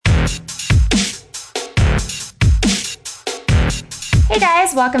Hey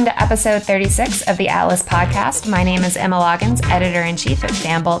guys, welcome to episode 36 of the Atlas Podcast. My name is Emma Loggins, editor-in-chief at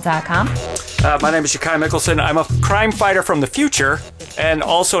fanbolt.com. My name is Shakai Mickelson. I'm a crime fighter from the future and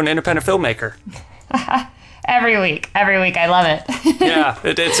also an independent filmmaker. Every week. I love it. Yeah,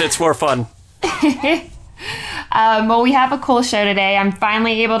 it's more fun. Well, we have a cool show today. I'm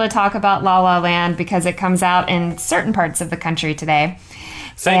finally able to talk about La La Land because it comes out in certain parts of the country today.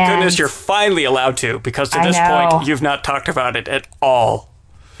 Thank goodness you're finally allowed to, because to this point, you've not talked about it at all.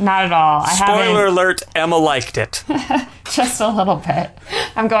 Not at all. Spoiler alert, Emma liked it. Just a little bit.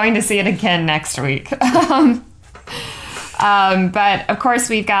 I'm going to see it again next week. But, of course,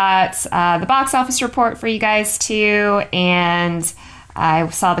 we've got the box office report for you guys, too, and I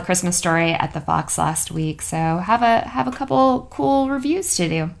saw The Christmas Story at the Fox last week, so have a couple cool reviews to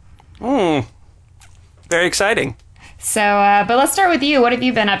do. Very exciting. So, but let's start with you. What have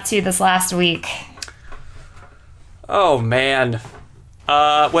you been up to this last week? Oh, man.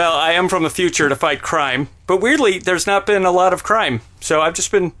 Well, I am from the future to fight crime, but weirdly, there's not been a lot of crime, so I've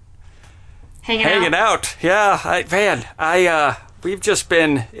just been hanging out. Yeah, we've just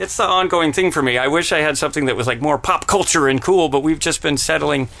been, it's the ongoing thing for me. I wish I had something that was like more pop culture and cool, but we've just been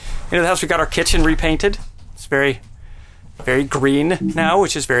settling into the house. We got our kitchen repainted. It's very, very green now,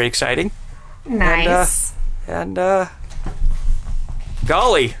 which is very exciting. Nice. And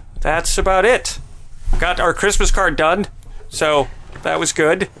golly, that's about it. Got our Christmas card done, so that was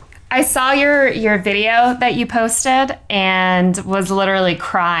good. I saw your video that you posted and was literally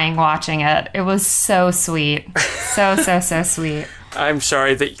crying watching it. It was so sweet. So sweet. I'm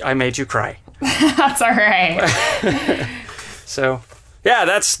sorry that I made you cry. That's all right. So, yeah,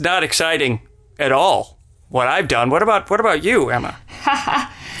 that's not exciting at all, what I've done. What about you, Emma?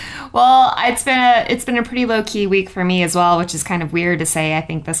 Well, it's been a pretty low-key week for me as well, which is kind of weird to say, I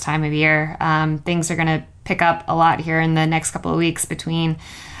think, this time of year. Things are going to pick up a lot here in the next couple of weeks between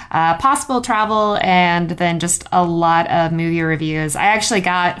possible travel and then just a lot of movie reviews. I actually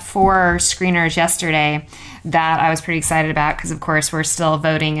got 4 screeners yesterday that I was pretty excited about because, of course, we're still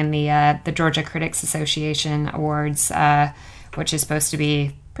voting in the Georgia Critics Association Awards, which is supposed to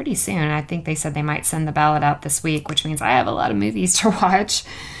be pretty soon. I think they said they might send the ballot out this week, which means I have a lot of movies to watch.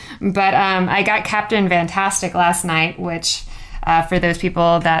 But I got Captain Fantastic last night, which for those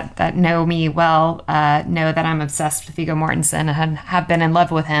people that know me well, know that I'm obsessed with Viggo Mortensen and have been in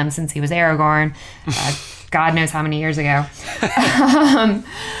love with him since he was Aragorn, God knows how many years ago.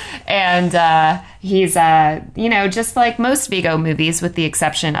 And he's, just like most Viggo movies, with the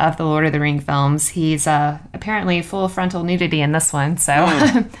exception of the Lord of the Ring films, he's apparently full frontal nudity in this one. So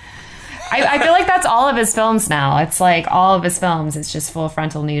I feel like that's all of his films now. It's like all of his films, it's just full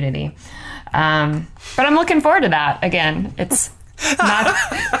frontal nudity. But I'm looking forward to that. Again, it's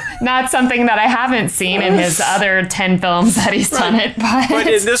not something that I haven't seen in his other 10 films that he's done it. But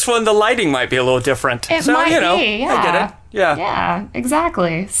in this one, the lighting might be a little different. It might be, yeah. I get it. Yeah. Yeah,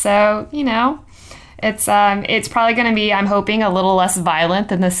 exactly. So, it's probably going to be, I'm hoping, a little less violent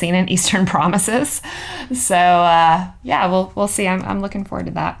than the scene in Eastern Promises. So, we'll see. I'm looking forward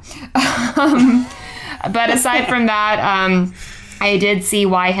to that. But aside from that, I did see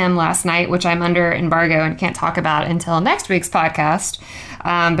Why Him last night, which I'm under embargo and can't talk about until next week's podcast.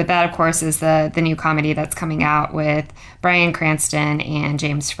 But that, of course, is the new comedy that's coming out with Bryan Cranston and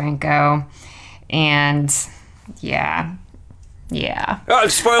James Franco. And, yeah. Oh,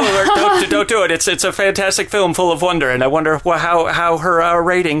 spoiler alert, don't do it. It's a fantastic film full of wonder, and I wonder how her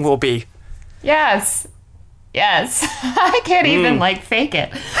rating will be. Yes. I can't even, fake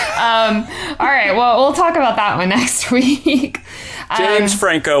it. All right, well, we'll talk about that one next week. James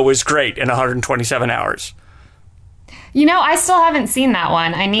Franco was great in 127 Hours. I still haven't seen that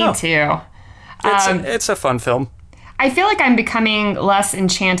one. I need to. It's a fun film. I feel like I'm becoming less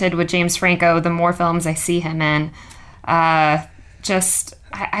enchanted with James Franco the more films I see him in. I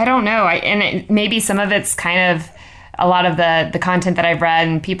don't know. Maybe some of it's kind of a lot of the content that I've read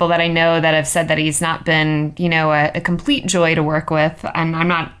and people that I know that have said that he's not been, a complete joy to work with. And I'm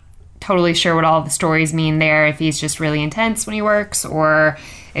not totally sure what all the stories mean there, if he's just really intense when he works or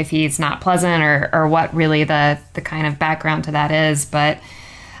if he's not pleasant or what really the kind of background to that is. But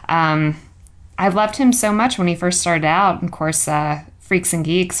I loved him so much when he first started out. And of course, Freaks and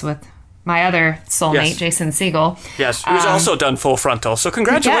Geeks with my other soulmate, yes. Jason Segel. Yes, who's also done Full Frontal. So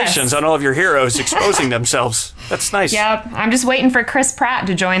congratulations on all of your heroes exposing themselves. That's nice. Yep. I'm just waiting for Chris Pratt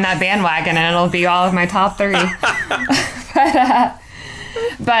to join that bandwagon, and it'll be all of my top 3.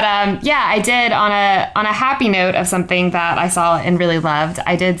 But I did, on a happy note of something that I saw and really loved,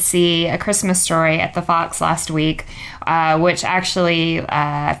 I did see A Christmas Story at the Fox last week, which actually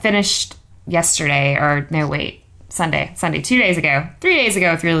finished yesterday, or no, wait. Sunday, 2 days ago, 3 days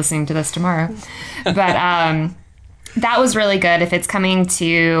ago if you're listening to this tomorrow. But that was really good. If it's coming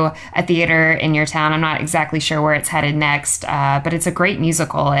to a theater in your town, I'm not exactly sure where it's headed next, but it's a great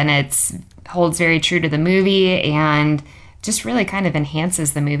musical, and it holds very true to the movie and just really kind of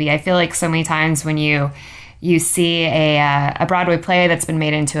enhances the movie. I feel like so many times when you see a Broadway play that's been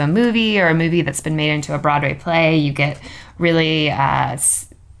made into a movie, or a movie that's been made into a Broadway play, you get really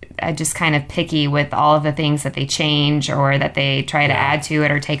just kind of picky with all of the things that they change or that they try to add to it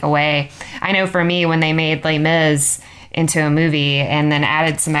or take away. I know for me, when they made Les Mis into a movie and then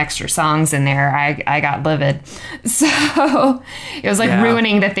added some extra songs in there, I got livid. So it was like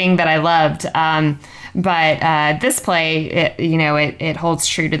ruining the thing that I loved. But this play, it holds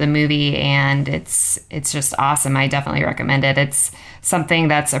true to the movie, and it's just awesome. I definitely recommend it. It's something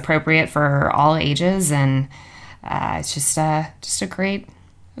that's appropriate for all ages, and it's just a great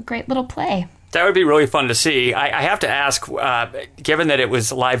little play. That would be really fun to see. I have to ask, given that it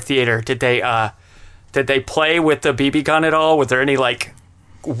was live theater, did they play with the BB gun at all? Was there any like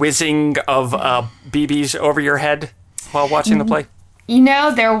whizzing of BBs over your head while watching the play?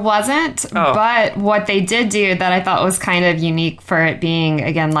 There wasn't, but what they did do that I thought was kind of unique for it being,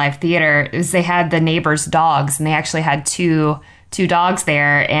 again, live theater, is they had the neighbors' dogs, and they actually had two dogs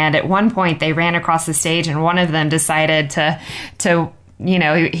there, and at one point they ran across the stage, and one of them decided to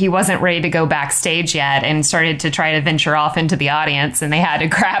he wasn't ready to go backstage yet and started to try to venture off into the audience, and they had to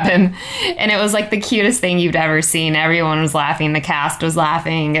grab him. And it was like the cutest thing you'd ever seen. Everyone was laughing. The cast was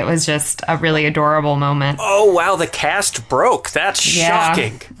laughing. It was just a really adorable moment. Oh, wow. The cast broke. That's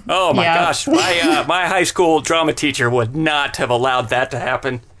shocking. Oh, my gosh. My high school drama teacher would not have allowed that to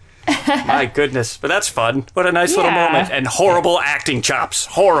happen. My goodness. But that's fun. What a nice little moment. And horrible acting chops.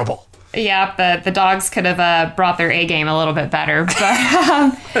 Horrible. Yeah, the dogs could have brought their A game a little bit better. But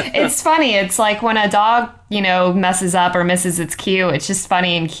it's funny. It's like when a dog, messes up or misses its cue, it's just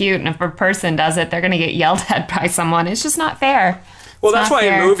funny and cute. And if a person does it, they're going to get yelled at by someone. It's just not fair. Well, that's why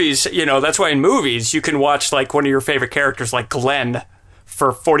in movies, you can watch like one of your favorite characters, like Glenn,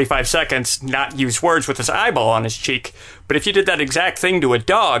 for 45 seconds, not use words with his eyeball on his cheek. But if you did that exact thing to a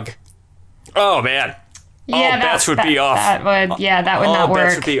dog, oh, man. Yeah, all bets would be off. That would not work. All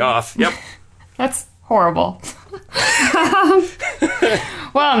bets would be off. Yep. That's horrible.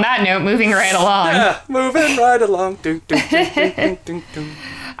 Well, on that note, moving right along. Yeah, moving right along.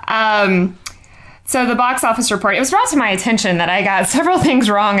 So the box office report, it was brought to my attention that I got several things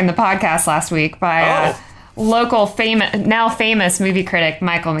wrong in the podcast last week by local now famous movie critic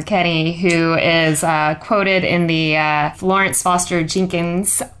Michael McKenney, who is quoted in the Florence Foster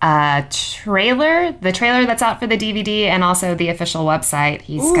Jenkins trailer, the trailer that's out for the DVD, and also the official website.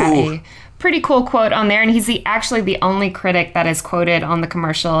 He's got a pretty cool quote on there, and he's actually the only critic that is quoted on the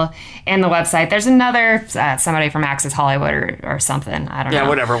commercial and the website. There's another somebody from Access Hollywood or something. I don't know. Yeah,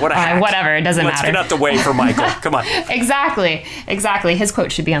 whatever. Whatever. It doesn't matter. Let's get out the way for Michael. Come on. Exactly. His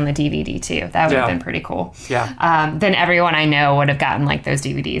quote should be on the DVD too. That would have been pretty cool. Yeah. Then everyone I know would have gotten like those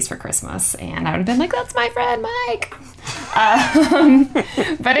DVDs for Christmas, and I would have been like, "That's my friend Mike."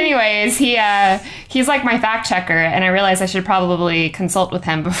 But anyways, he's like my fact checker, and I realized I should probably consult with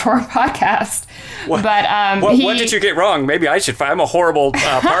him before a podcast. What, but what did you get wrong? Maybe I should. I'm a horrible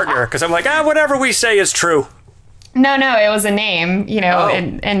partner because I'm like, whatever we say is true. No, it was a name,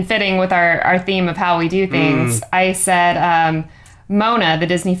 and fitting with our theme of how we do things. I said Mona, the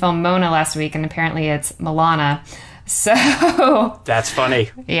Disney film Mona last week, and apparently it's Milana. So that's funny.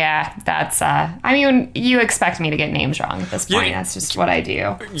 Yeah, that's you expect me to get names wrong at this point. That's just what I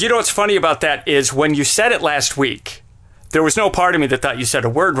do. You know what's funny about that is when you said it last week, there was no part of me that thought you said a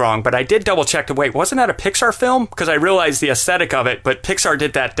word wrong, but I did double check to wait, wasn't that a Pixar film? Because I realized the aesthetic of it, but Pixar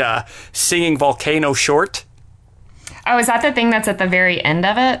did that singing volcano short. Oh, is that the thing that's at the very end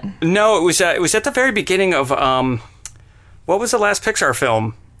of it? No, it was at the very beginning of what was the last Pixar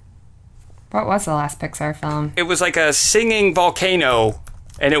film? What was the last Pixar film? It was like a singing volcano,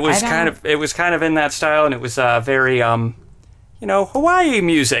 and it was kind of in that style, and it was very Hawaii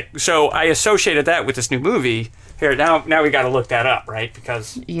music. So I associated that with this new movie. Here, now we got to look that up, right?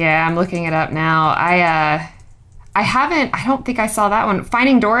 Because I'm looking it up now. I don't think I saw that one.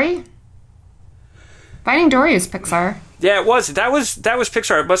 Finding Dory? Finding Dory is Pixar. Yeah, it was. That was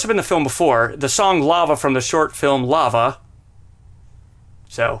Pixar. It must have been the film before. The song Lava from the short film Lava.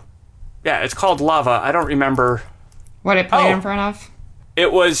 So, yeah, it's called Lava. I don't remember what it played in front of.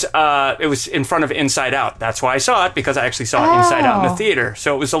 It was in front of Inside Out. That's why I saw it, because I actually saw it Inside Out in the theater.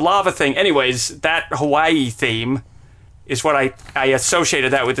 So it was a lava thing. Anyways, that Hawaii theme is what I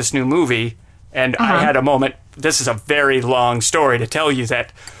associated that with this new movie. And I had a moment. This is a very long story to tell you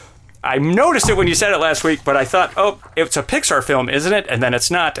that I noticed it when you said it last week, but I thought, oh, it's a Pixar film, isn't it? And then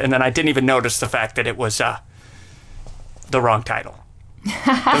it's not. And then I didn't even notice the fact that it was the wrong title.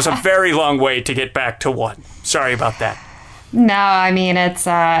 It was a very long way to get back to one. Sorry about that. No, I mean,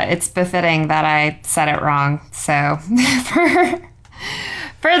 it's befitting that I said it wrong. So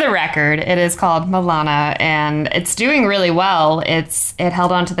for the record, it is called Moana, and it's doing really well. It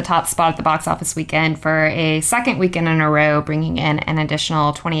held on to the top spot at the box office weekend for a second weekend in a row, bringing in an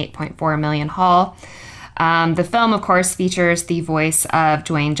additional $28.4 million haul. The film, of course, features the voice of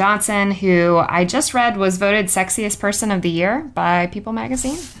Dwayne Johnson, who I just read was voted Sexiest Person of the Year by People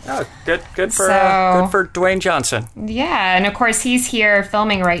magazine. Oh, good for Dwayne Johnson. Yeah, and of course, he's here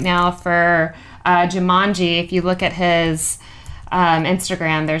filming right now for Jumanji. If you look at his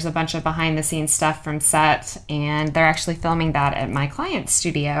Instagram, there's a bunch of behind-the-scenes stuff from set, and they're actually filming that at my client's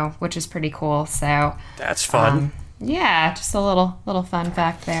studio, which is pretty cool. So that's fun. Yeah, just a little fun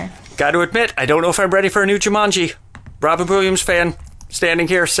fact there. Got to admit, I don't know if I'm ready for a new Jumanji. Robin Williams fan standing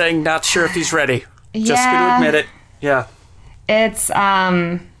here saying not sure if he's ready. Just going to admit it. Yeah. It's,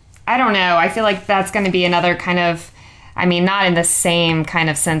 I don't know. I feel like that's going to be another kind of, I mean, not in the same kind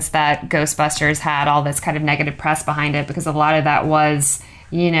of sense that Ghostbusters had all this kind of negative press behind it, because a lot of that was,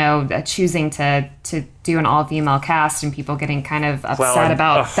 choosing to do an all-female cast and people getting kind of upset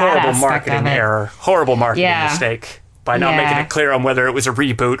about that aspect of it. Horrible marketing mistake by not making it clear on whether it was a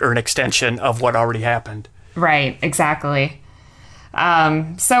reboot or an extension of what already happened. Right, exactly.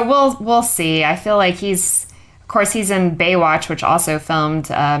 So we'll see. I feel like he's in Baywatch, which also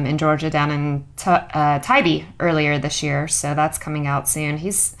filmed in Georgia down in Tybee earlier this year. So that's coming out soon.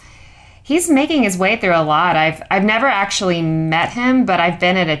 He's making his way through a lot. I've never actually met him, but I've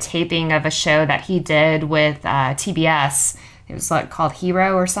been at a taping of a show that he did with TBS. It was called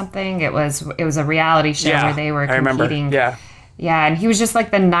Hero or something. It was a reality show where they were competing. Yeah, and he was just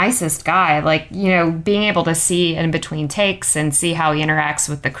the nicest guy. Being able to see in between takes and see how he interacts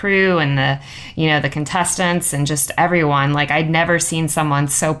with the crew and the contestants and just everyone. I'd never seen someone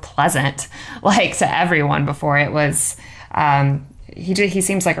so pleasant to everyone before. It was he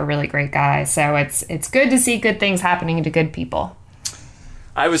seems like a really great guy. So it's good to see good things happening to good people.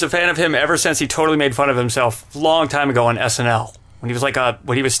 I was a fan of him ever since he totally made fun of himself a long time ago on SNL when he was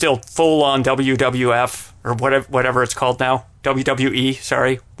when he was still full on WWF or whatever it's called now, WWE.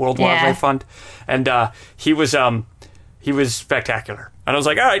 Sorry, World Wildlife Fund, and he was spectacular. And I was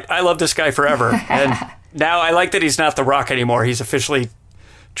like, all right, I love this guy forever. And now I like that he's not The Rock anymore. He's officially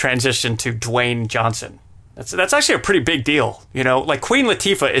transitioned to Dwayne Johnson. That's actually a pretty big deal. Queen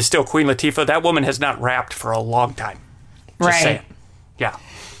Latifah is still Queen Latifah. That woman has not rapped for a long time. Just saying. Yeah.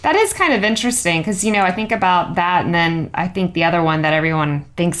 That is kind of interesting because, I think about that, and then I think the other one that everyone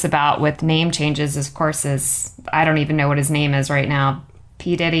thinks about with name changes, of course, is, I don't even know what his name is right now.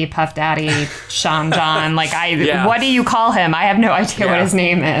 P. Diddy, Puff Daddy, Sean John. What do you call him? I have no idea what his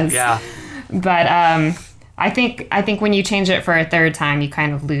name is. Yeah. But I think when you change it for a third time, you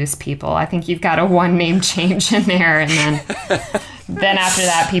kind of lose people. I think you've got a one name change in there, and then after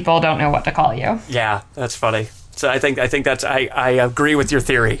that, people don't know what to call you. Yeah, that's funny. So I think that's I agree with your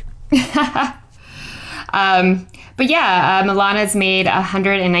theory. But Moana's made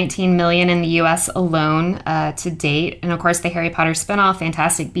 $119 million in the U.S. alone to date, and of course the Harry Potter spinoff,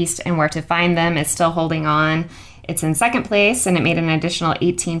 Fantastic Beasts and Where to Find Them, is still holding on. It's in second place, and it made an additional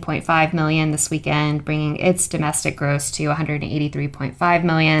 $18.5 million this weekend, bringing its domestic gross to $183.5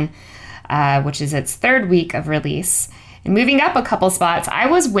 million, which is its third week of release. And moving up a couple spots, I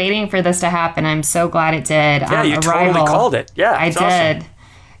was waiting for this to happen. I'm so glad it did. Yeah, you totally called it. Yeah, I did. Awesome.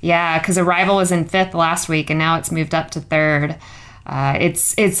 Yeah, because Arrival was in fifth last week, and now it's moved up to third.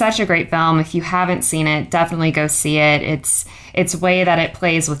 It's such a great film. If you haven't seen it, definitely go see it. It's way that it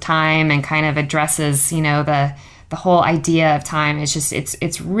plays with time and kind of addresses, the whole idea of time.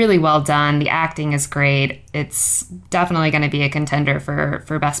 It's really well done. The acting is great. It's definitely going to be a contender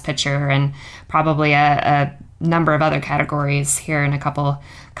for Best Picture and probably a number of other categories here in a couple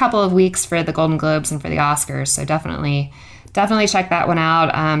of weeks for the Golden Globes and for the Oscars. So definitely check that one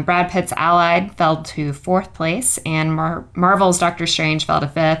out. Brad Pitt's Allied fell to fourth place, and Marvel's Doctor Strange fell to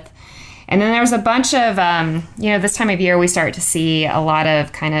fifth. And then there was a bunch of, this time of year we start to see a lot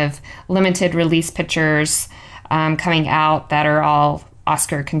of kind of limited release pictures coming out that are all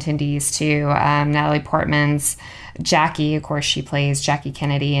Oscar contendees too. Natalie Portman's Jackie, of course, she plays Jackie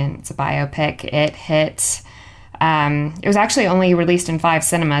Kennedy, and it's a biopic. It hit... it was actually only released in 5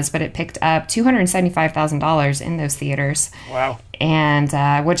 cinemas, but it picked up $275,000 in those theaters. Wow. And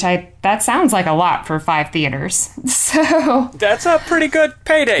that sounds like a lot for 5 theaters. So that's a pretty good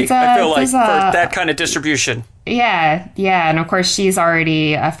payday, I feel like, for that kind of distribution. Yeah, and of course she's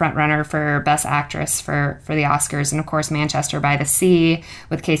already a front runner for Best Actress for the Oscars, and of course Manchester by the Sea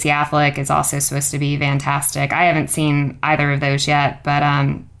with Casey Affleck is also supposed to be fantastic. I haven't seen either of those yet, but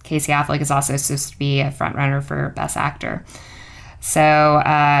Casey Affleck is also supposed to be a front runner for Best Actor. So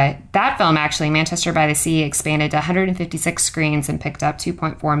that film, actually, Manchester by the Sea, expanded to 156 screens and picked up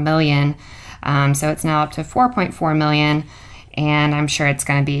 2.4 million. So it's now up to 4.4 million. And I'm sure it's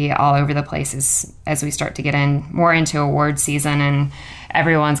going to be all over the place as we start to get more into award season, and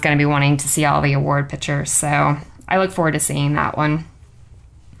everyone's going to be wanting to see all the award pictures. So I look forward to seeing that one.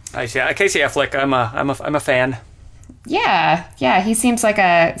 Nice, yeah. Casey Affleck, I'm a fan. Yeah. He seems like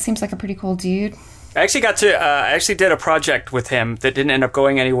a pretty cool dude. I actually did a project with him that didn't end up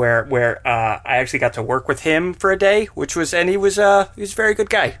going anywhere. Where I actually got to work with him for a day, he was a very good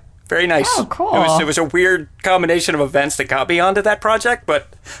guy. Very nice. Oh, cool. It was a weird combination of events that got me onto that project,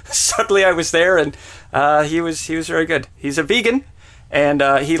 but suddenly I was there, and he was very good. He's a vegan, and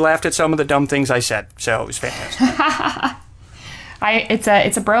he laughed at some of the dumb things I said, so it was fantastic.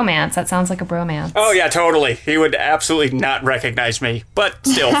 It's a bromance. That sounds like a bromance. Oh yeah, totally. He would absolutely not recognize me, but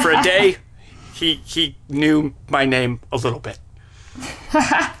still, for a day, he knew my name a little bit.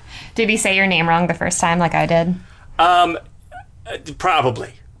 Did he say your name wrong the first time, like I did?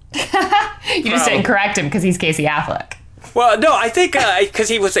 Probably. You just didn't correct him because he's Casey Affleck. Well, no, I think because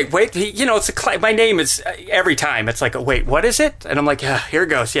he was like, wait, my name is every time. It's like, wait, what is it? And I'm like, yeah, here it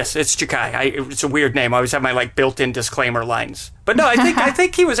goes. Yes, it's Jakai. It's a weird name. I always have my built-in disclaimer lines. But no, I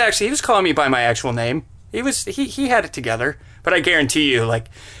think he was calling me by my actual name. He had it together. But I guarantee you,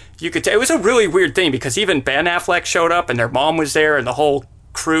 you could it was a really weird thing because even Ben Affleck showed up and their mom was there and the whole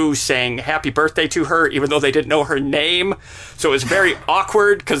crew sang happy birthday to her even though they didn't know her name, so it was very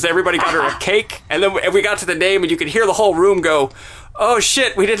awkward because everybody got her a cake, and then we got to the name and you could hear the whole room go, oh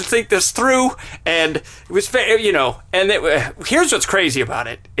shit, we didn't think this through. And it was here's what's crazy about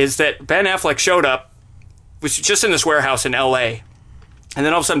it is that Ben Affleck showed up, was just in this warehouse in LA, and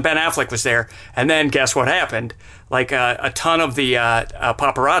then all of a sudden Ben Affleck was there, and then guess what happened? A ton of the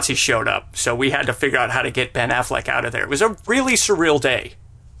paparazzi showed up, so we had to figure out how to get Ben Affleck out of there. It was a really surreal day.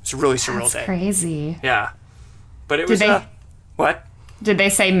 It's a really surreal day. That's crazy. Yeah. But it was... what? Did they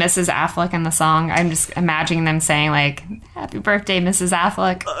say Mrs. Affleck in the song? I'm just imagining them saying, happy birthday, Mrs.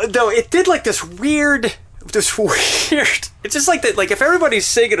 Affleck. No, it did this weird... It's just like that, if everybody's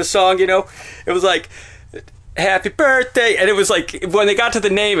singing a song, it was happy birthday, and it was when they got to the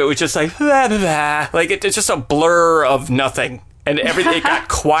name, it was just blah, blah, blah. It's just a blur of nothing. And everything it got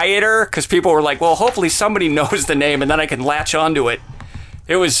quieter because people were well, hopefully somebody knows the name and then I can latch onto it.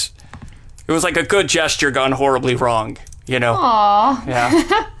 It was like a good gesture gone horribly wrong, Aww.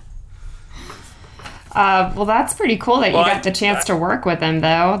 Yeah. Well, that's pretty cool that you got the chance to work with him,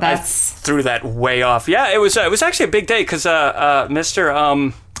 though. I threw that way off. Yeah, it was actually a big day because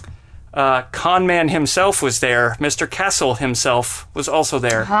Mr. Con Man himself was there. Mr. Castle himself was also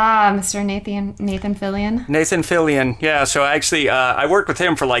there. Mr. Nathan Fillion. Nathan Fillion, yeah. So actually, I worked with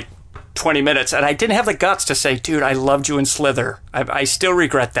him for 20 minutes, and I didn't have the guts to say, dude, I loved you in Slither. I still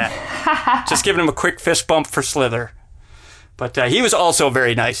regret that. Just giving him a quick fist bump for Slither. But he was also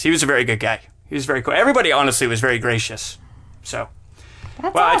very nice. He was a very good guy. He was very cool. Everybody, honestly, was very gracious. So,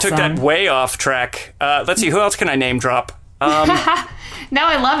 that's awesome. I took that way off track. Let's see, who else can I name drop? No,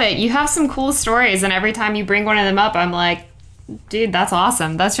 I love it. You have some cool stories, and every time you bring one of them up, I'm like, dude, that's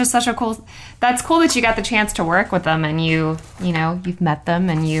awesome. That's just such a cool... That's cool that you got the chance to work with them, and you've met them,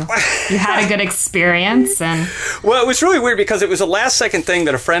 and you had a good experience. And well, it was really weird because it was a last-second thing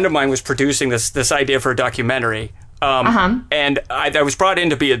that a friend of mine was producing this idea for a documentary. And I was brought in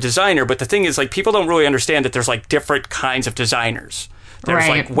to be a designer, but the thing is, people don't really understand that there's different kinds of designers.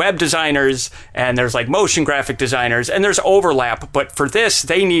 There's web designers, and there's motion graphic designers, and there's overlap. But for this,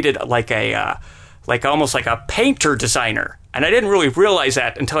 they needed almost like a painter designer. And I didn't really realize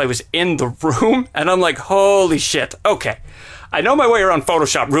that until I was in the room, and I'm like, holy shit, okay. I know my way around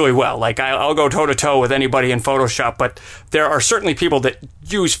Photoshop really well. I'll go toe-to-toe with anybody in Photoshop, but there are certainly people that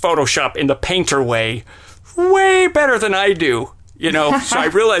use Photoshop in the painter way better than I do, So I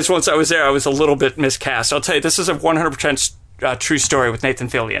realized once I was there, I was a little bit miscast. I'll tell you, this is a 100% true story with Nathan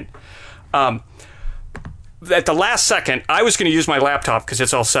Fillion. At the last second, I was going to use my laptop because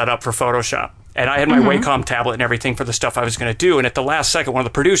it's all set up for Photoshop. And I had my Wacom tablet and everything for the stuff I was going to do. And at the last second, one of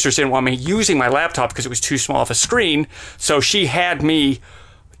the producers didn't want me using my laptop because it was too small of a screen. So she had me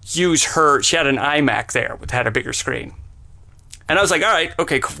use she had an iMac there that had a bigger screen. And I was like, all right,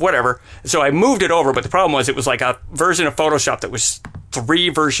 okay, whatever. So I moved it over, but the problem was it was a version of Photoshop that was 3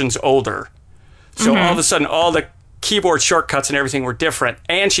 versions older. So all of a sudden, all the keyboard shortcuts and everything were different.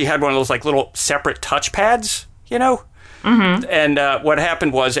 And she had one of those little separate touchpads you know? Mm-hmm. And what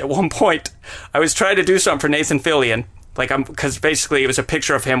happened was, at one point, I was trying to do something for Nathan Fillion, because basically it was a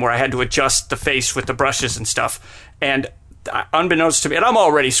picture of him where I had to adjust the face with the brushes and stuff. And unbeknownst to me, and I'm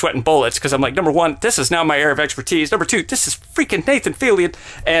already sweating bullets because I'm like, number one, this is now my area of expertise. Number two, this is freaking Nathan Fillion.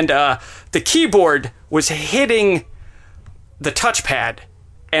 And the keyboard was hitting the touchpad.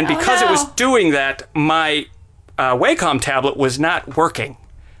 And because it was doing that, my Wacom tablet was not working.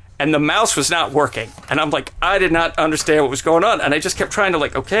 And the mouse was not working. And I'm like, I did not understand what was going on. And I just kept trying to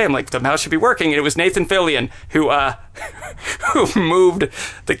I'm like, the mouse should be working. And it was Nathan Fillion who who moved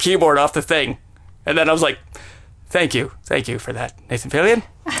the keyboard off the thing. And then I was like, thank you for that, Nathan Fillion.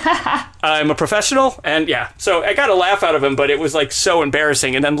 I'm a professional. And yeah, so I got a laugh out of him, but it was so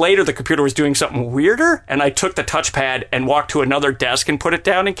embarrassing. And then later the computer was doing something weirder. And I took the touchpad and walked to another desk and put it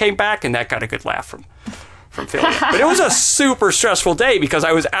down and came back. And that got a good laugh from Fillion. But it was a super stressful day because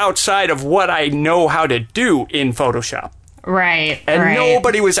I was outside of what I know how to do in Photoshop. Right. And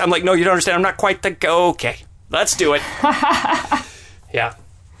nobody was, I'm like, no, you don't understand. I'm not quite okay, let's do it. Yeah.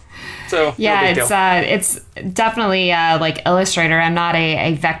 So, yeah, it's definitely like Illustrator. I'm not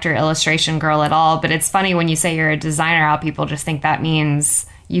a vector illustration girl at all, but it's funny when you say you're a designer, how people just think that means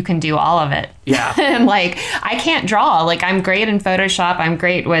you can do all of it. Yeah. And I can't draw. I'm great in Photoshop. I'm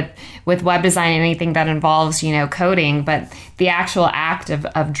great with web design, anything that involves, coding, but the actual act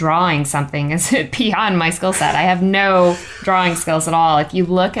of drawing something is beyond my skill set. I have no drawing skills at all. If you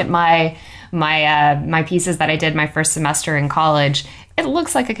look at my pieces that I did my first semester in college, it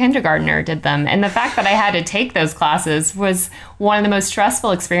looks like a kindergartner did them. And the fact that I had to take those classes was one of the most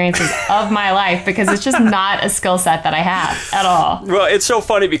stressful experiences of my life because it's just not a skill set that I have at all. Well, it's so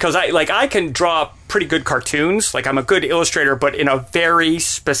funny because I can draw pretty good cartoons. I'm a good illustrator, but in a very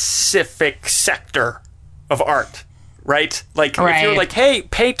specific sector of art, right? If you're like, hey,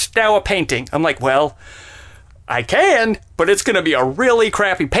 paint now a painting. I'm like, well, I can, but it's going to be a really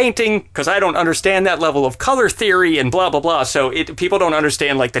crappy painting because I don't understand that level of color theory and blah, blah, blah. So people don't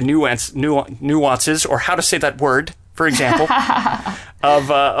understand the nuances or how to say that word, for example,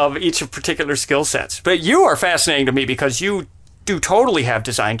 of each of particular skill sets. But you are fascinating to me because you do totally have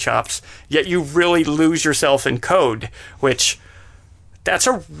design chops, yet you really lose yourself in code, which that's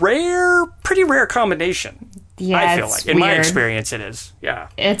a pretty rare combination. Yeah, I feel like. In my experience, it is. Yeah.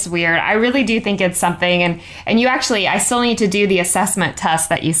 It's weird. I really do think it's something. And you actually, I still need to do the assessment test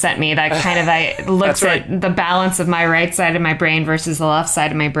that you sent me that kind of looks at the balance of my right side of my brain versus the left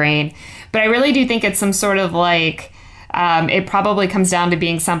side of my brain. But I really do think it's some sort of it probably comes down to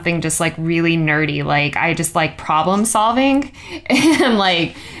being something just really nerdy. I just like problem solving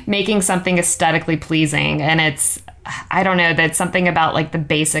and making something aesthetically pleasing. And I don't know, that's something about the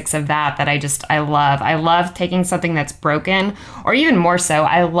basics of that I love. I love taking something that's broken, or even more so,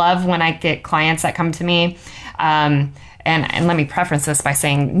 I love when I get clients that come to me, and let me preference this by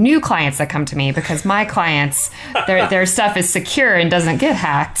saying new clients that come to me, because my clients, their stuff is secure and doesn't get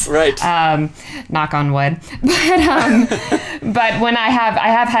hacked. Right. Knock on wood. But when I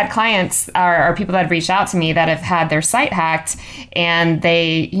have had clients or people that have reached out to me that have had their site hacked, and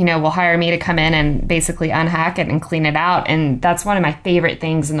they, will hire me to come in and basically unhack it and clean it out. And that's one of my favorite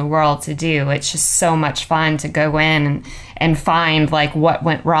things in the world to do. It's just so much fun to go in and find what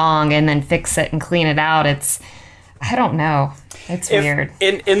went wrong and then fix it and clean it out. I don't know. It's weird.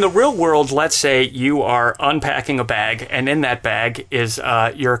 In the real world, let's say you are unpacking a bag, and in that bag is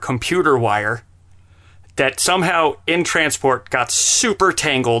your computer wire that somehow in transport got super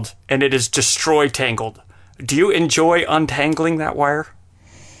tangled, and it is destroyed tangled. Do you enjoy untangling that wire?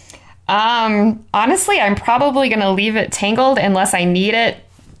 Honestly, I'm probably going to leave it tangled unless I need it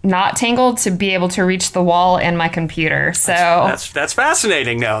not tangled to be able to reach the wall and my computer. So that's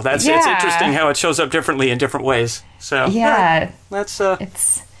fascinating. No, it's interesting how it shows up differently in different ways. So yeah, that's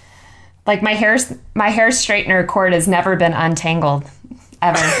it's my hair straightener cord has never been untangled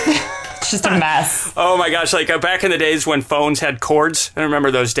ever. It's just a mess. Oh my gosh! Back in the days when phones had cords, I remember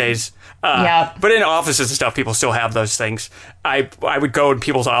those days. Yeah. But in offices and stuff, people still have those things. I would go in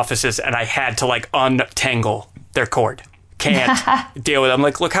people's offices and I had to untangle their cord. Can't deal with it. I'm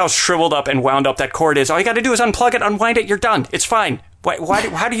like, look how shriveled up and wound up that cord is. All you got to do is unplug it, unwind it, you're done. It's fine.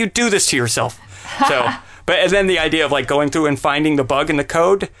 How do you do this to yourself? And then the idea of going through and finding the bug in the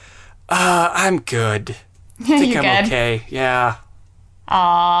code, I'm good. I think I'm good? Okay. Yeah.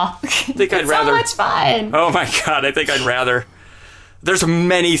 Aw. I think I'd rather. So much fun. Oh my God. I think I'd rather. There's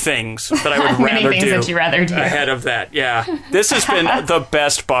many things that I would rather things do that you rather do ahead of that. Yeah. This has been the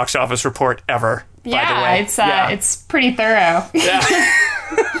best box office report ever. By the way. It's pretty thorough. Yeah.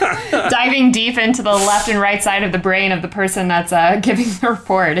 diving deep into the left and right side of the brain of the person that's giving the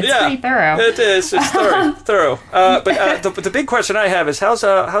report. It's pretty thorough. It is. It's thorough. But the big question I have is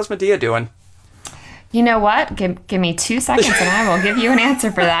how's Medea doing? You know what? Give me 2 seconds and I will give you an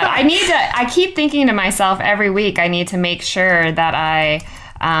answer for that. I keep thinking to myself every week, I need to make sure that I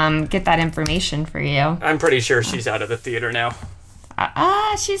get that information for you. I'm pretty sure she's out of the theater now.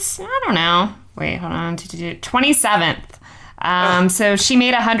 She's, I don't know. Wait, hold on. 27th. So she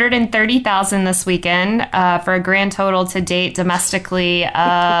made $130,000 this weekend for a grand total to date domestically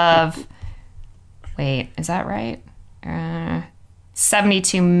of, wait, is that right?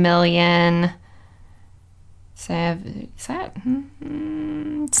 72 million. So is that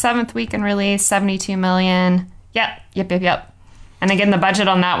 7th weekend release, 72 million. Yep. And again, the budget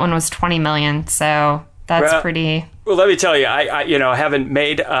on that one was 20 million. So that's pretty. Well, let me tell you, I haven't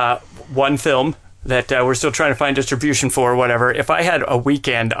made one film that we're still trying to find distribution for or whatever. If I had a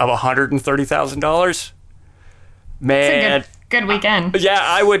weekend of $130,000, man, it's a good weekend. Yeah,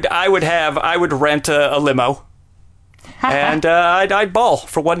 I would rent a limo, and I'd ball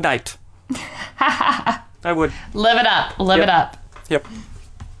for one night. I would live it up. Live it up. Yep.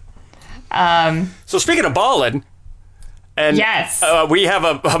 So speaking of balling, and yes, we have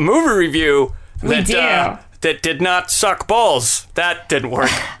a movie review that that did not suck balls. That didn't work.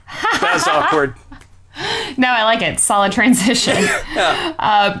 That was awkward. No, I like it. Solid transition.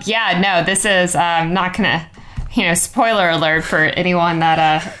 No, this is not gonna, spoiler alert for anyone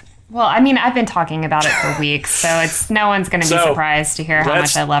that. Well, I mean, I've been talking about it for weeks, so no one's going to be surprised to hear how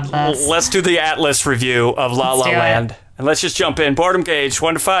much I love this. Let's do the Atlas review of La La Land. And let's just jump in. Boredom gauge,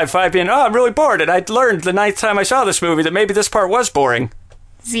 1 to 5. 5 being, I'm really bored. And I learned the 9th time I saw this movie that maybe this part was boring.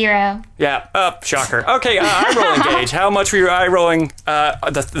 0. Yeah, shocker. Okay, eye rolling gauge. How much were your eye rolling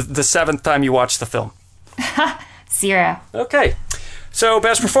the 7th time you watched the film? 0. Okay. So,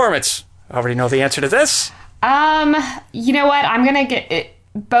 best performance. I already know the answer to this. You know what? I'm going to get it.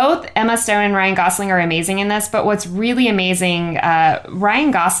 Both Emma Stone and Ryan Gosling are amazing in this, but what's really amazing, Ryan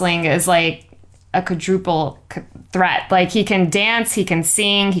Gosling is like a quadruple threat. Like, he can dance, he can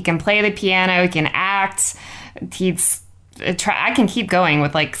sing, he can play the piano, he can act. I can keep going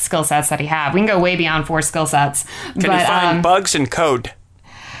with like skill sets that he have. We can go way beyond 4 skill sets. Can he find bugs and code?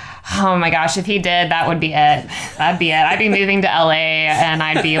 Oh my gosh, if he did, that would be it. That'd be it. I'd be moving to LA and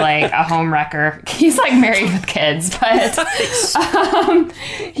I'd be like a home wrecker. He's like married with kids, but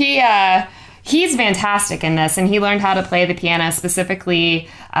he's fantastic in this, and he learned how to play the piano specifically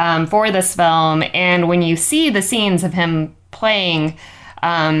for this film. And when you see the scenes of him playing,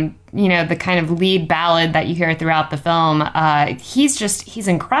 the kind of lead ballad that you hear throughout the film, he's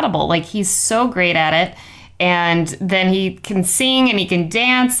incredible. Like, he's so great at it. And then he can sing and he can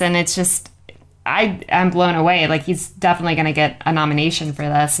dance, and it's just, I'm blown away. Like, he's definitely going to get a nomination for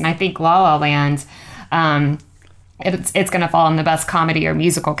this. And I think La La Land, it's going to fall in the best comedy or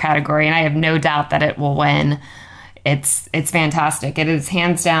musical category, and I have no doubt that it will win. It's fantastic. It is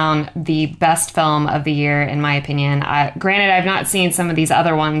hands down the best film of the year, in my opinion. Granted, I've not seen some of these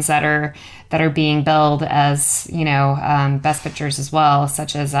other ones that are being billed as, best pictures as well,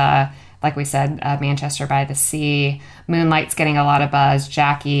 such as like we said, Manchester by the Sea. Moonlight's getting a lot of buzz.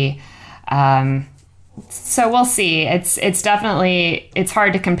 Jackie. So we'll see. It's definitely, it's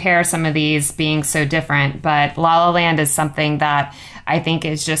hard to compare some of these being so different, but La La Land is something that I think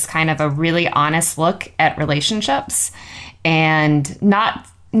is just kind of a really honest look at relationships, and not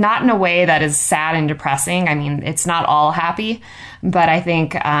in a way that is sad and depressing. I mean, it's not all happy, but I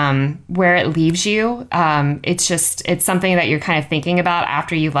think where it leaves you, it's something that you're kind of thinking about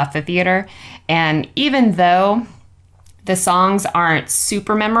after you left the theater. And even though the songs aren't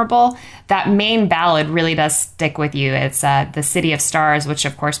super memorable, that main ballad really does stick with you. It's The City of Stars, which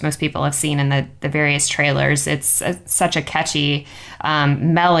of course most people have seen in the various trailers. It's such a catchy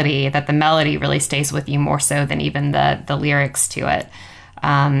melody that the melody really stays with you more so than even the lyrics to it.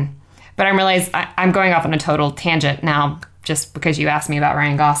 But I'm going off on a total tangent now just because you asked me about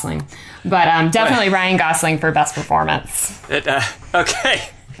Ryan Gosling. But definitely Ryan Gosling for best performance. Okay.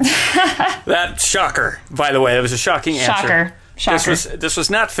 That shocker, by the way. It was a shocking answer. Shocker. This was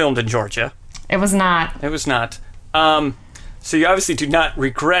not filmed in Georgia. It was not. It was not. So you obviously do not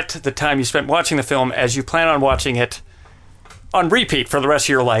regret the time you spent watching the film, as you plan on watching it on repeat for the rest of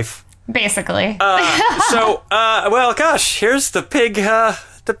your life. Basically. Well, gosh, here's the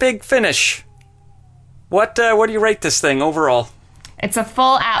big finish. What do you rate this thing overall? It's a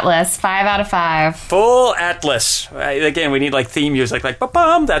full Atlas, 5 out of 5. Full Atlas. Again, we need like theme music, like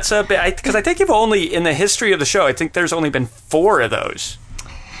ba-bum. That's a bit, because I think you've only, in the history of the show, I think there's only been 4 of those.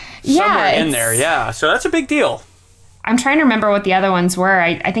 Yeah, somewhere in there. Yeah, so that's a big deal. I'm trying to remember what the other ones were.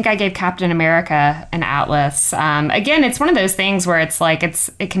 I think I gave Captain America an Atlas. Again, it's one of those things where it's like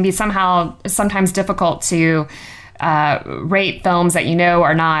it can be sometimes difficult to rate films that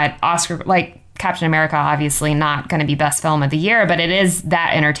are not Oscar, like Captain America, obviously not going to be best film of the year, but it is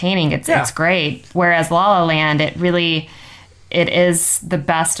that entertaining. It's great. Whereas La La Land, it is the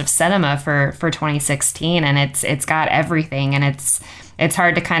best of cinema for 2016, and it's got everything, and it's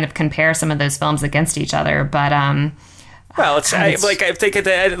hard to kind of compare some of those films against each other, but well, I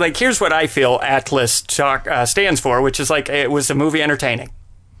think here's what I feel Atlas stands for, which is like it was a movie entertaining.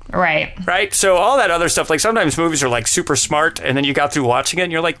 Right. So all that other stuff, like sometimes movies are like super smart, and then you got through watching it,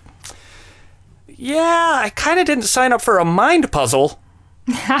 and you're like, yeah, I kind of didn't sign up for a mind puzzle.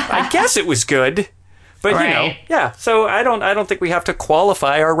 I guess it was good. But, so I don't think we have to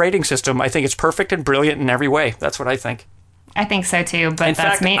qualify our rating system. I think it's perfect and brilliant in every way. That's what I think. I think so, too. But in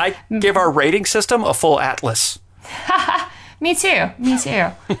fact, I give our rating system a full Atlas. Me too.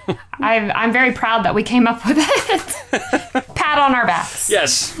 I'm very proud that we came up with it. Pat on our backs.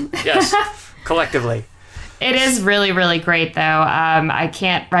 Yes, collectively. It is really, really great, though. I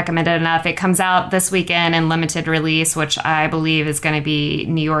can't recommend it enough. It comes out this weekend in limited release, which I believe is going to be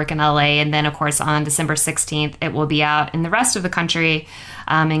New York and LA. And then, of course, on December 16th, it will be out in the rest of the country,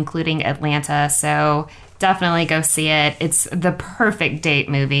 including Atlanta. So definitely go see it. It's the perfect date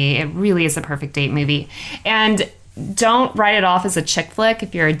movie. It really is a perfect date movie. And don't write it off as a chick flick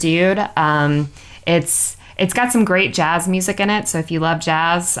if you're a dude. It's got some great jazz music in it. So if you love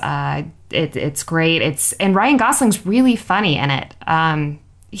jazz, it's great. And Ryan Gosling's really funny in it.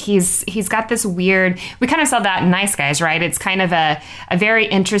 He's got this weird, we kind of saw that in Nice Guys, right? It's kind of a very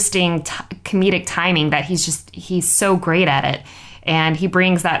interesting comedic timing that he's so great at it. And he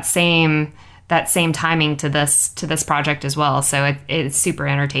brings that same timing to this project as well. So it's super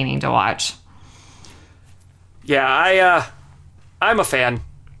entertaining to watch. Yeah, I'm a fan.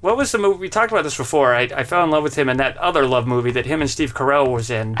 What was the movie? We talked about this before. I fell in love with him in that other love movie that him and Steve Carell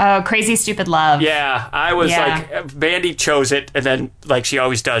was in. Oh, Crazy Stupid Love. Yeah, I was like, Mandy chose it, and then, like she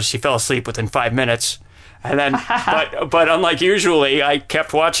always does, she fell asleep within 5 minutes. And then, but unlike usually, I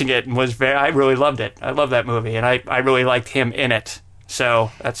kept watching it and I really loved it. I love that movie, and I really liked him in it.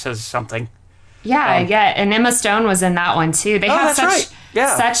 So that says something. Yeah, and Emma Stone was in that one too. They have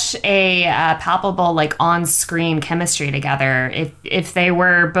such a palpable, like, on-screen chemistry together. If they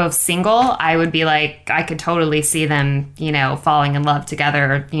were both single, I would be like, I could totally see them, falling in love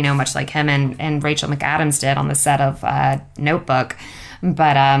together, much like him and Rachel McAdams did on the set of Notebook.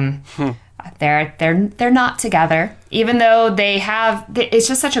 But they're not together, even though it's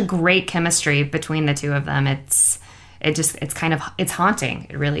just such a great chemistry between the two of them. It's haunting.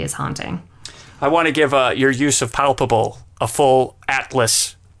 It really is haunting. I want to give your use of palpable a full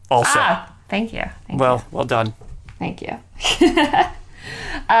Atlas also. Thank you. Well done. Thank you.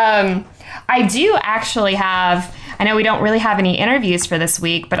 I do actually have, I know we don't really have any interviews for this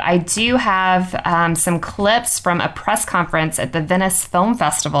week, but I do have some clips from a press conference at the Venice Film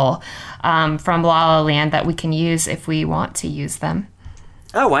Festival from La La Land that we can use if we want to use them.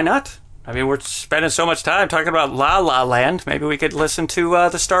 Oh, why not? I mean, we're spending so much time talking about La La Land. Maybe we could listen to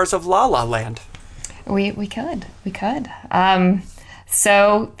the stars of La La Land. We could.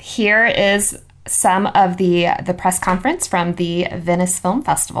 So here is some of the press conference from the Venice Film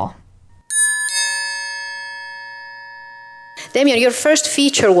Festival. Damien, your first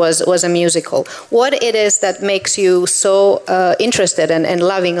feature was a musical. What it is that makes you so interested and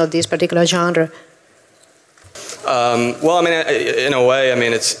loving of this particular genre? Well, I mean, in a way, I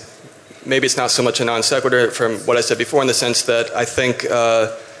mean, maybe it's not so much a non sequitur from what I said before, in the sense that I think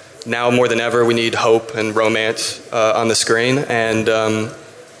now more than ever we need hope and romance on the screen, and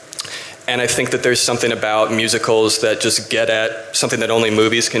I think that there's something about musicals that just get at something that only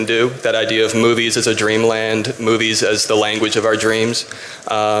movies can do, that idea of movies as a dreamland, movies as the language of our dreams,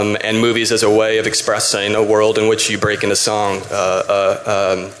 and movies as a way of expressing a world in which you break into song,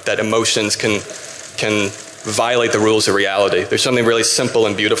 that emotions can violate the rules of reality. There's something really simple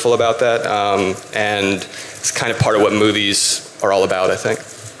and beautiful about that, and it's kind of part of what movies are all about, I think.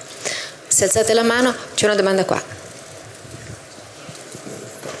 Se alzate la mano, c'è una domanda qua.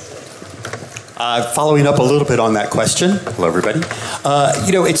 Following up a little bit on that question, hello everybody.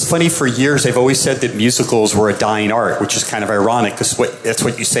 It's funny, for years they've always said that musicals were a dying art, which is kind of ironic because that's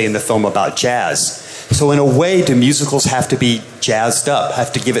what you say in the film about jazz. So in a way, do musicals have to be jazzed up,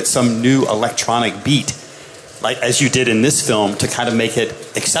 have to give it some new electronic beat, like as you did in this film, to kind of make it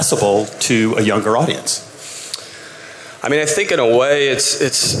accessible to a younger audience? I mean, I think in a way it's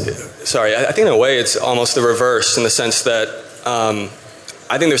almost the reverse, in the sense that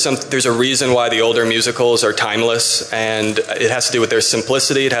I think there's a reason why the older musicals are timeless, and it has to do with their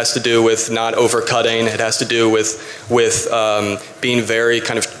simplicity. It has to do with not overcutting. It has to do with being very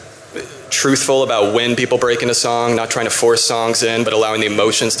kind of truthful about when people break into song, not trying to force songs in, but allowing the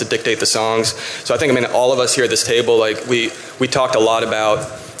emotions to dictate the songs. So I think, all of us here at this table, like we talked a lot about,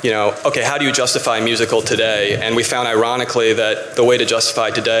 okay, how do you justify a musical today? And we found, ironically, that the way to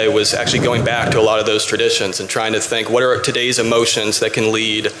justify today was actually going back to a lot of those traditions and trying to think, what are today's emotions that can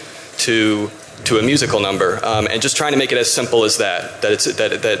lead to a musical number? And just trying to make it as simple as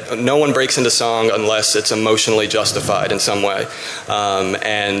that no one breaks into song unless it's emotionally justified in some way. But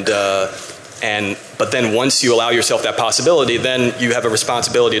then once you allow yourself that possibility, then you have a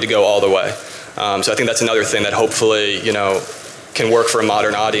responsibility to go all the way. So I think that's another thing that hopefully, can work for a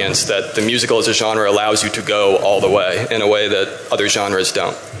modern audience, that the musical as a genre allows you to go all the way in a way that other genres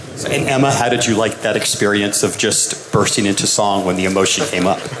don't. And Emma, how did you like that experience of just bursting into song when the emotion came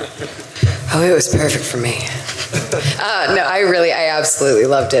up? Oh, it was perfect for me. No, I absolutely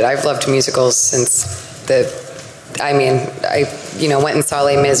loved it. I've loved musicals since I went and saw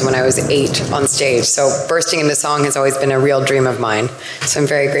Les Mis when I was 8 on stage. So bursting into song has always been a real dream of mine. So I'm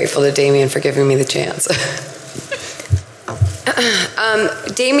very grateful to Damien for giving me the chance.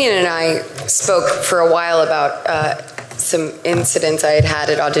 Damien and I spoke for a while about some incidents I had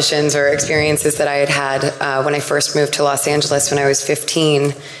at auditions or experiences that I had when I first moved to Los Angeles when I was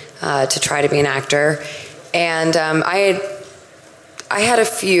 15 to try to be an actor. And I had a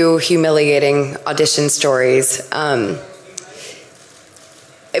few humiliating audition stories. But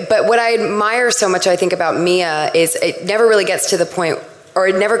what I admire so much, I think, about Mia is it never really gets to the point, or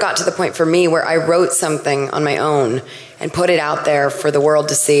it never got to the point for me where I wrote something on my own and put it out there for the world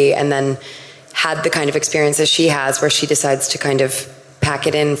to see, and then had the kind of experiences she has where she decides to kind of pack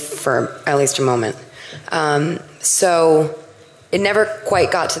it in for at least a moment. So it never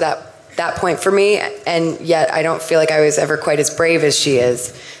quite got to that point for me, and yet I don't feel like I was ever quite as brave as she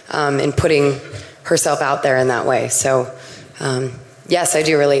is in putting herself out there in that way. So yes, I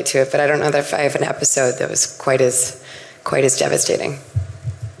do relate to it, but I don't know that if I have an episode that was quite as devastating.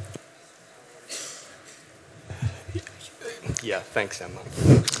 Yeah, thanks, Emma.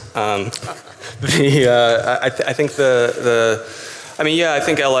 I think I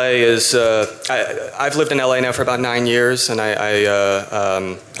think LA is. I've lived in LA now for about 9 years, and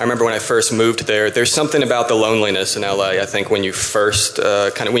I remember when I first moved there. There's something about the loneliness in LA. I think when you first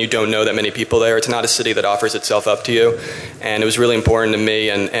when you don't know that many people there, it's not a city that offers itself up to you, and it was really important to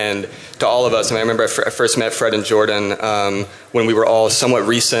me and to all of us. And I remember I first met Fred and Jordan when we were all somewhat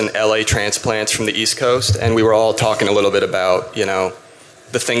recent LA transplants from the East Coast, and we were all talking a little bit about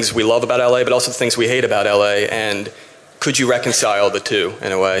the things we love about LA, but also the things we hate about LA, and could you reconcile the two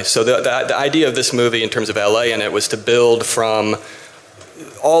in a way? So the idea of this movie in terms of LA in it was to build from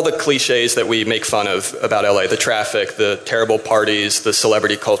all the cliches that we make fun of about LA, the traffic, the terrible parties, the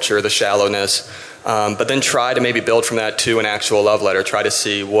celebrity culture, the shallowness, but then try to maybe build from that to an actual love letter, try to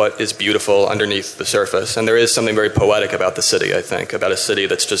see what is beautiful underneath the surface. And there is something very poetic about the city, I think, about a city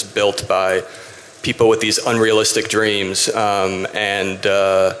that's just built by people with these unrealistic dreams,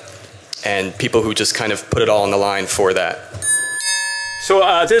 and people who just kind of put it all on the line for that.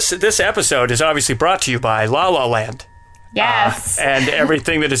 So this episode is obviously brought to you by La La Land. Yes. And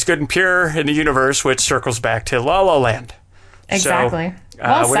everything that is good and pure in the universe, which circles back to La La Land. Exactly. So,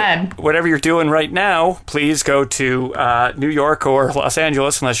 well said. Whatever you're doing right now, please go to New York or Los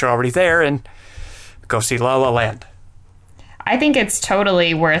Angeles, unless you're already there, and go see La La Land. I think it's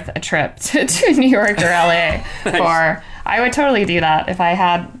totally worth a trip to New York or LA. Nice. I would totally do that if I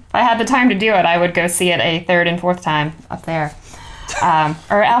had the time to do it. I would go see it a third and fourth time up there,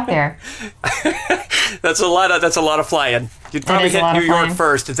 or out there. That's a lot of flying. You'd probably hit New York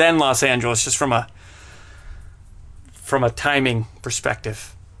first, then Los Angeles, just from a timing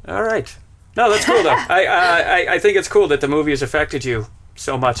perspective. All right. No, that's cool though. I think it's cool that the movie has affected you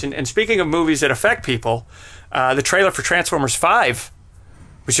so much. And speaking of movies that affect people, the trailer for Transformers 5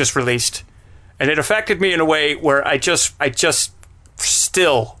 was just released, and it affected me in a way where I just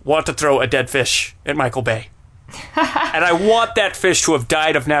still want to throw a dead fish at Michael Bay. And I want that fish to have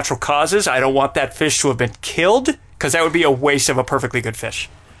died of natural causes. I don't want that fish to have been killed, because that would be a waste of a perfectly good fish.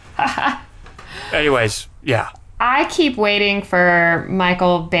 Anyways, yeah. I keep waiting for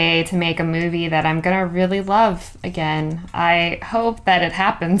Michael Bay to make a movie that I'm going to really love again. I hope that it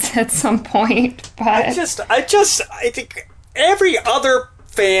happens at some point. But I think every other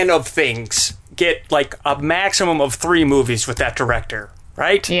fan of things get like a maximum of 3 movies with that director,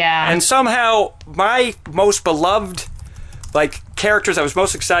 right? Yeah. And somehow my most beloved characters I was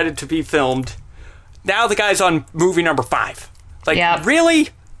most excited to be filmed, now the guy's on movie number 5. Like, really?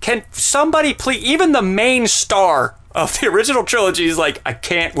 Can somebody please... Even the main star of the original trilogy is like, I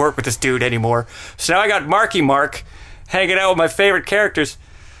can't work with this dude anymore. So now I got Marky Mark hanging out with my favorite characters.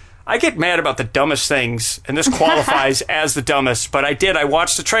 I get mad about the dumbest things, and this qualifies as the dumbest, but I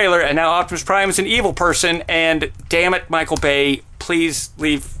watched the trailer, and now Optimus Prime is an evil person, and damn it, Michael Bay, please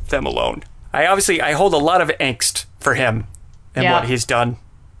leave them alone. I hold a lot of angst for him and what he's done.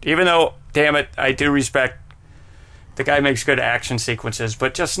 Even though, damn it, I do respect the guy makes good action sequences,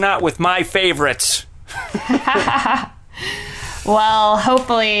 but just not with my favorites. Well,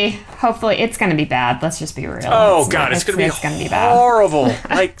 hopefully it's going to be bad. Let's just be real. Oh, God, it's going to be horrible.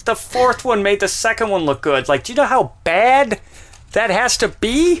 Like, the fourth one made the second one look good. Like, do you know how bad that has to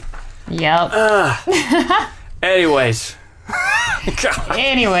be? Yep. Anyways. Now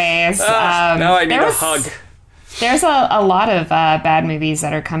I need a hug. There's a lot of bad movies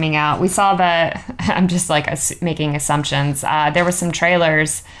that are coming out. We saw I'm just like making assumptions. There were some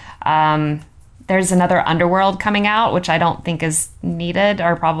trailers. There's another Underworld coming out, which I don't think is needed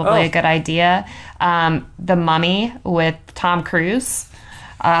or probably a good idea. The Mummy with Tom Cruise,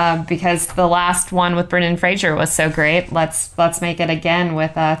 because the last one with Brendan Fraser was so great. Let's make it again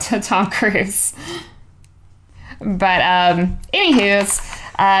with Tom Cruise. But anywho's,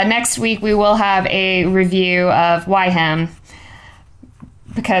 next week we will have a review of Why Him,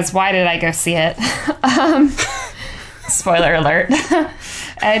 because why did I go see it? Spoiler alert.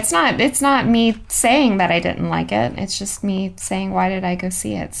 It's not me saying that I didn't like it. It's just me saying, why did I go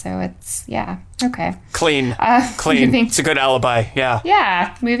see it? So it's, okay. Clean. It's a good alibi, yeah.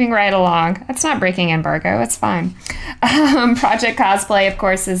 Yeah, moving right along. It's not breaking embargo. It's fine. Project Cosplay, of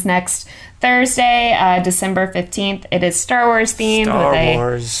course, is next Thursday, December 15th. It is Star Wars themed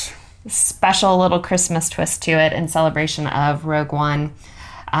with a special little Christmas twist to it in celebration of Rogue One.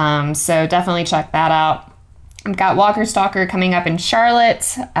 So definitely check that out. We've got Walker Stalker coming up in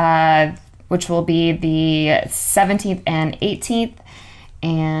Charlotte, which will be the 17th and 18th.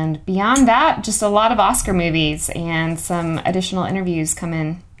 And beyond that, just a lot of Oscar movies and some additional interviews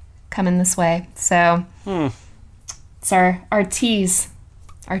coming this way. So it's our tease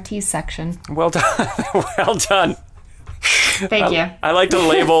section. Well done. Well done. Thank you. I like to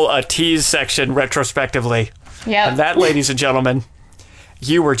label a tease section retrospectively. Yep. And that, ladies and gentlemen,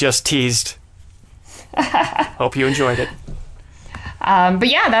 you were just teased. Hope you enjoyed it. But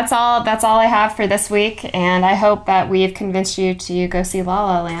yeah, that's all I have for this week, and I hope that we've convinced you to go see La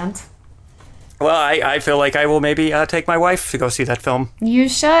La Land. Well, I feel like I will maybe take my wife to go see that film. You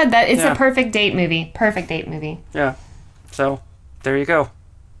should. It's a perfect date movie. Perfect date movie. Yeah. So there you go.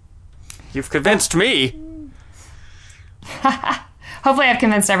 You've convinced me. Hopefully, I've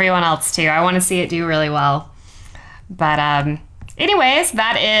convinced everyone else too. I want to see it do really well. But anyways,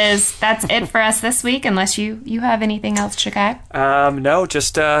 that's it for us this week. Unless you have anything else, Chikai? No,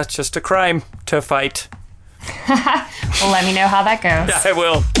 just a crime to fight. Well, let me know how that goes. Yeah, I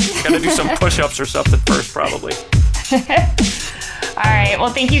will. Gotta do some push-ups or something first, probably. All right. Well,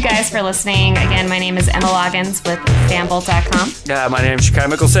 thank you guys for listening. Again, my name is Emma Loggins with fanbolt.com. Yeah, my name is Chikai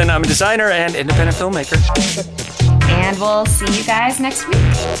Mickelson. I'm a designer and independent filmmaker. And we'll see you guys next week.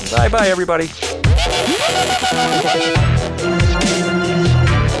 Bye-bye, everybody.